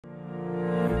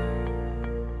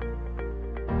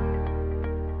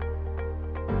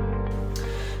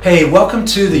Hey, welcome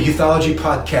to the Youthology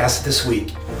Podcast this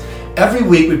week. Every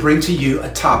week we bring to you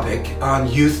a topic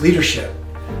on youth leadership.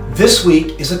 This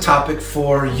week is a topic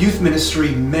for youth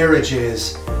ministry,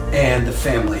 marriages, and the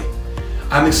family.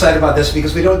 I'm excited about this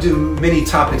because we don't do many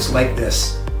topics like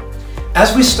this.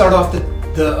 As we start off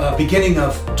the beginning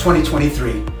of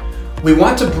 2023, we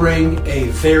want to bring a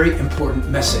very important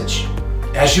message.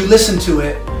 As you listen to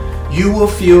it, you will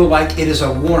feel like it is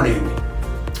a warning.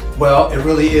 Well, it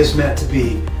really is meant to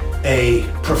be a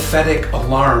prophetic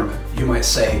alarm, you might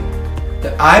say,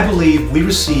 that I believe we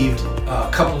received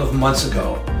a couple of months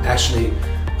ago. Actually,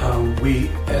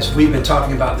 as we've been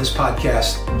talking about this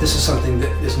podcast, this is something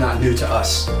that is not new to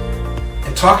us.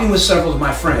 And talking with several of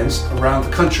my friends around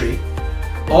the country,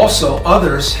 also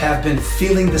others have been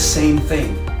feeling the same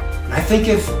thing. And I think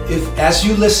if as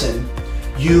you listen,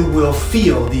 you will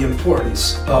feel the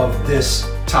importance of this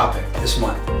topic this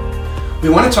month. We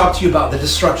want to talk to you about the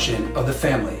destruction of the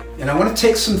family. And I want to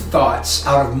take some thoughts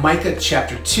out of Micah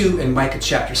chapter 2 and Micah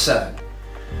chapter 7.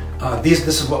 This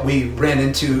is what we ran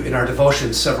into in our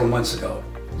devotion several months ago.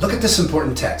 Look at this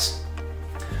important text.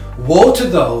 Woe to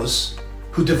those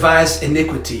who devise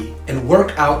iniquity and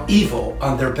work out evil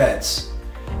on their beds.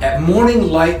 At morning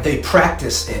light they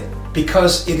practice it,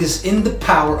 because it is in the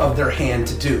power of their hand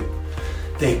to do.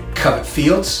 They covet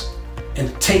fields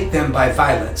and take them by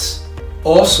violence.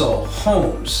 Also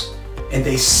homes, and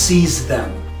they seize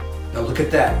them. Now look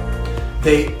at that.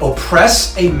 They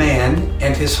oppress a man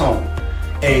and his home,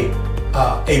 a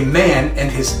man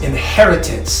and his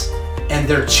inheritance, and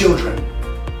their children.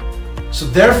 So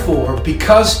therefore,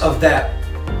 because of that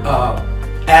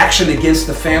action against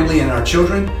the family and our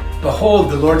children,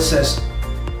 behold, the Lord says,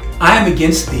 I am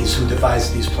against these who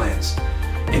devise these plans,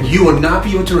 and you will not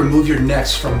be able to remove your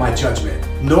necks from my judgment,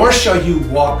 nor shall you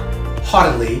walk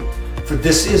haughtily, for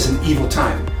this is an evil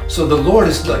time. So the Lord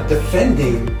is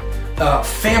defending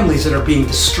families that are being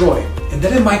destroyed. And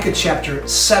then in Micah chapter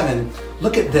 7,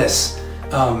 look at this.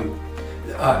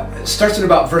 It starts at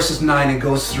about verses 9 and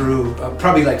goes through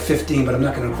probably like 15, but I'm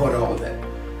not going to quote all of it.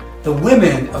 The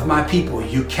women of my people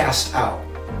you cast out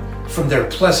from their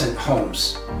pleasant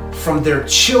homes. From their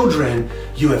children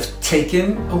you have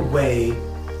taken away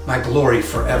my glory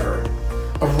forever.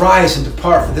 Arise and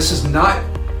depart, for this is not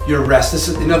your rest. This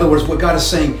is, in other words, what God is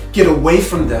saying, get away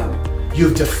from them.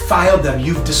 You've defiled them.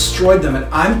 You've destroyed them. And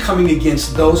I'm coming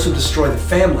against those who destroy the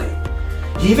family.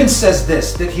 He even says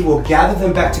this, that he will gather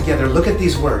them back together. Look at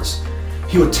these words.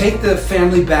 He will take the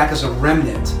family back as a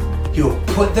remnant. He will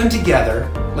put them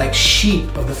together like sheep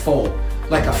of the fold,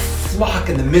 like a flock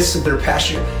in the midst of their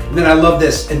pasture. And then I love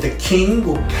this. And the king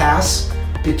will pass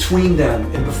between them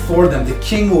and before them. The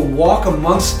king will walk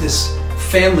amongst this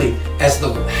family as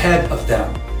the head of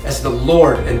them, as the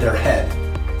Lord and their head.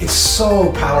 It's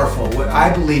so powerful. What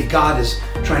I believe God is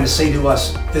trying to say to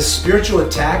us, this spiritual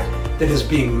attack that is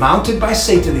being mounted by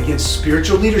Satan against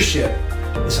spiritual leadership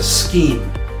is a scheme,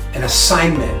 an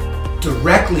assignment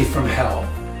directly from hell.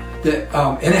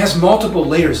 And it has multiple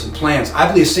layers and plans.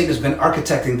 I believe Satan has been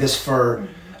architecting this for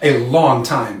a long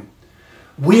time.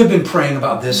 We have been praying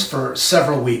about this for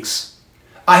several weeks.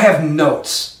 I have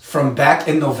notes from back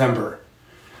in November.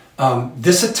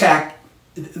 This attack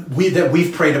that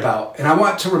we've prayed about, and I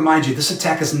want to remind you, this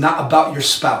attack is not about your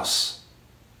spouse.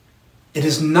 It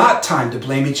is not time to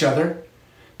blame each other,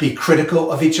 be critical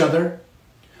of each other,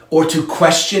 or to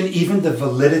question even the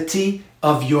validity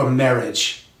of your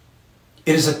marriage.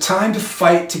 It is a time to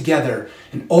fight together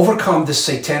and overcome the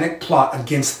satanic plot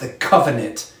against the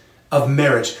covenant of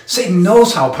marriage. Satan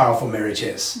knows how powerful marriage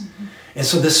is. Mm-hmm. And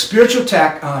so the spiritual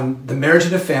attack on the marriage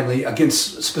and the family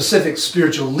against specific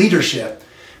spiritual leadership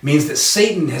means that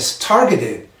Satan has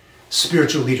targeted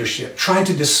spiritual leadership, trying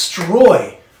to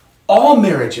destroy all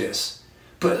marriages,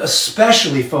 but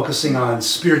especially focusing on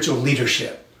spiritual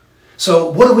leadership.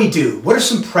 So what do we do? What are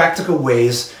some practical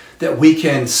ways that we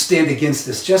can stand against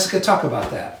this? Jessica, talk about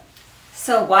that.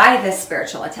 So why this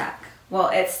spiritual attack?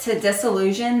 Well, it's to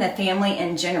disillusion the family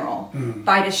in general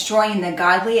by destroying the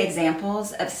godly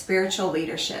examples of spiritual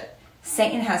leadership.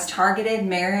 Satan has targeted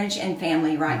marriage and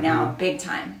family right now, big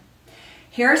time.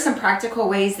 Here are some practical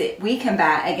ways that we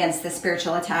combat against the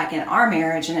spiritual attack in our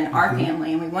marriage and in our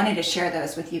family, and we wanted to share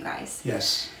those with you guys.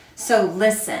 Yes. So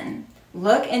listen.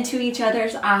 Look into each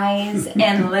other's eyes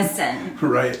and listen.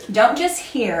 Right. Don't just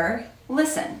hear,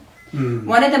 listen.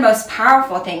 One of the most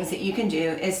powerful things that you can do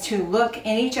is to look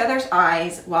in each other's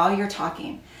eyes while you're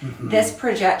talking. This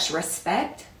projects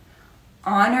respect,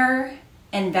 honor,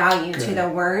 and value to the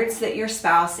words that your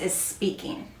spouse is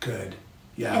speaking. Good.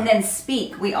 Yeah. And then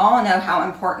speak. We all know how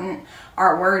important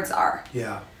our words are.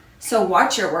 Yeah. So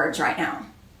watch your words right now.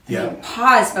 Yeah.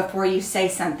 Pause before you say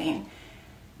something.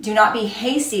 Do not be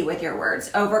hasty with your words.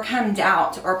 Overcome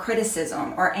doubt or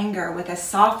criticism or anger with a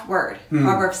soft word.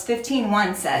 Proverbs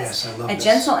 15:1 says, Yes, I love a this.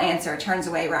 gentle answer turns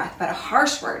away wrath, but a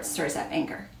harsh word stirs up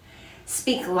anger.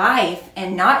 Speak life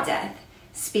and not death.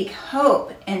 Speak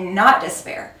hope and not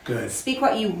despair. Good. Speak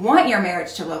what you want your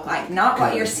marriage to look like, not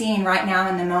what Good. you're seeing right now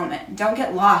in the moment. Don't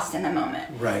get lost in the moment.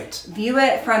 Right. View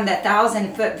it from the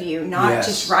 1,000-foot view, not Yes.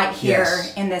 just right here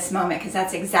Yes. in this moment, because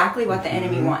that's exactly what the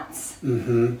enemy wants.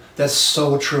 That's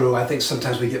so true. I think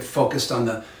sometimes we get focused on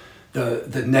the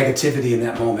negativity in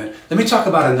that moment. Let me talk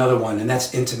about another one, and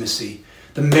that's intimacy.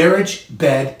 The marriage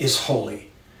bed is holy.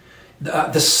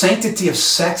 The sanctity of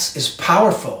sex is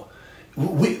powerful.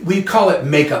 We call it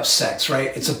make-up sex,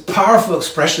 right? It's a powerful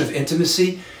expression of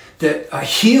intimacy that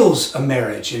heals a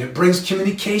marriage, and it brings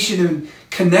communication and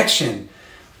connection.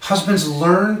 Husbands,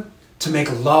 learn to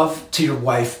make love to your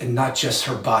wife and not just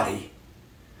her body,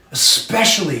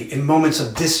 especially in moments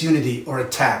of disunity or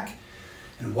attack.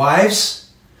 And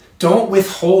wives, don't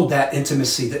withhold that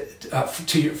intimacy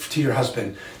to your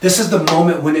husband. This is the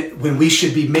moment when we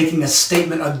should be making a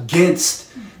statement against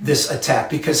this attack,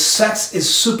 because sex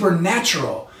is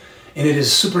supernatural, and it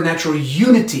is supernatural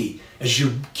unity as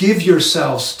you give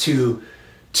yourselves to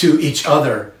each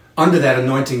other under that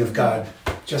anointing of God.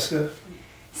 Jessica?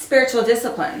 Spiritual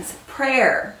disciplines,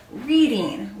 prayer,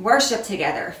 reading, worship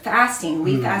together, fasting.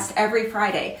 We fast every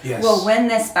Friday. Yes. We'll win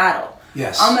this battle.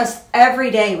 Yes. Almost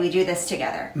every day we do this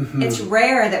together. It's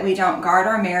rare that we don't guard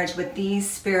our marriage with these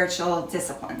spiritual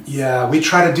disciplines. Yeah, we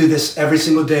try to do this every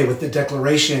single day with the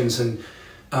declarations, and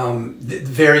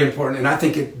very important. And I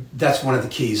think that's one of the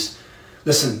keys.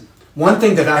 Listen, one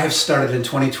thing that I have started in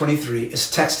 2023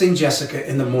 is texting Jessica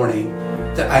in the morning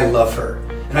that I love her.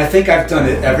 And I think I've done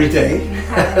it every day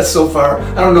so far.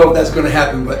 I don't know if that's going to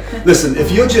happen, but listen,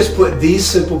 if you'll just put these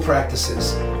simple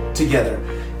practices together,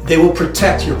 they will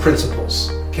protect your principles,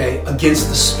 okay, against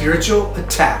the spiritual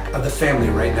attack of the family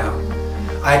right now.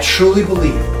 I truly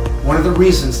believe one of the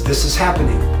reasons this is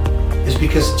happening is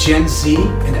because Gen Z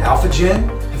and Alpha Gen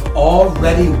have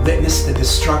already witnessed the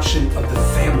destruction of the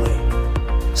family.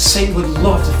 Satan would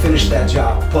love to finish that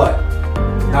job, but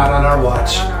not on our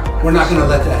watch. We're not going to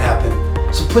let that happen.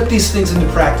 So put these things into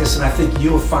practice, and I think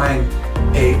you'll find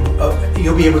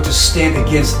you'll be able to stand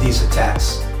against these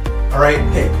attacks. All right?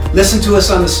 Hey, listen to us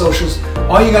on the socials.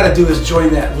 All you got to do is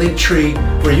join that link tree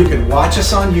where you can watch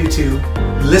us on YouTube,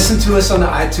 listen to us on the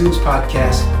iTunes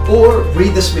podcast, or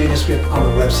read this manuscript on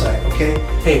the website, okay?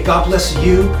 Hey, God bless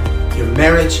you, your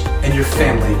marriage, and your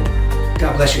family.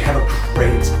 God bless you. Have a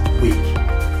great week.